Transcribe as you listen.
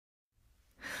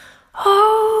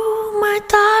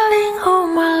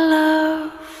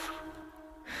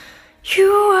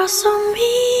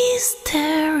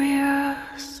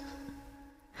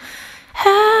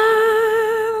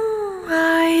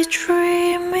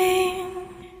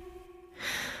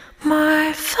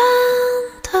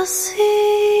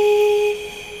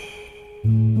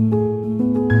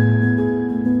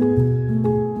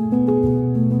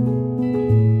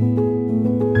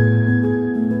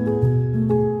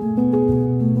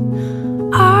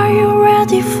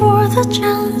ready for the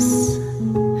chance.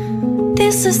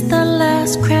 This is the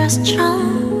last question.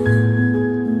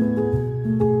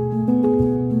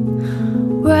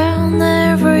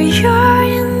 Whenever you're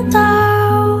in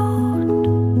doubt,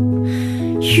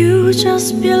 you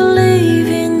just believe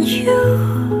in you.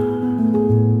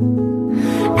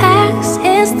 X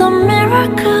is the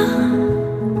miracle.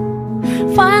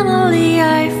 Finally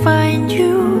I find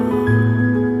you.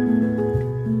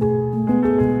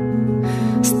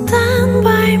 Stand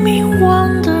by me,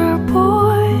 wonder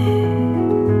boy.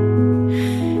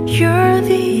 You're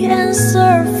the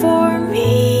answer for me.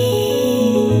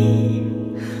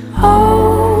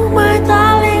 Oh my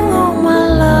darling, oh my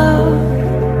love,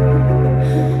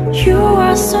 you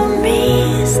are so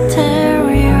mysterious.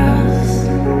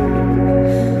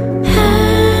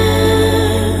 Am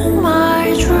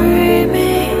I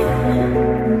dreaming?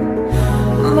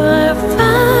 My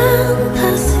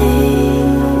fantasy.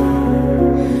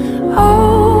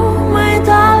 Oh my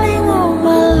darling, oh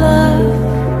my love,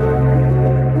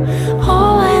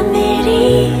 all I need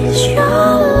is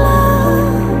your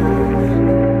love.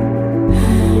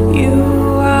 You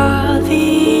are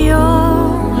the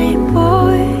only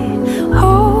boy.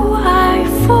 Oh, I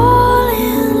fall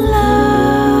in love.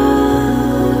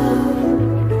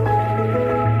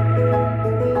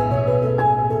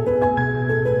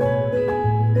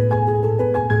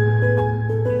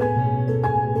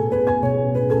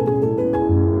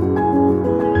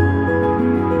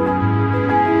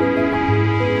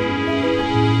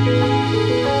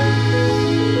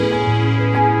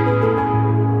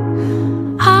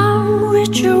 I'm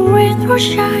with you, rain or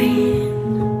shine.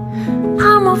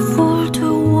 I'm a fool to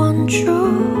want you.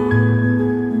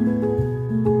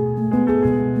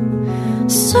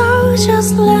 So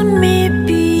just let me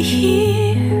be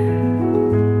here.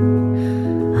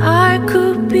 I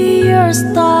could be your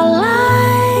star.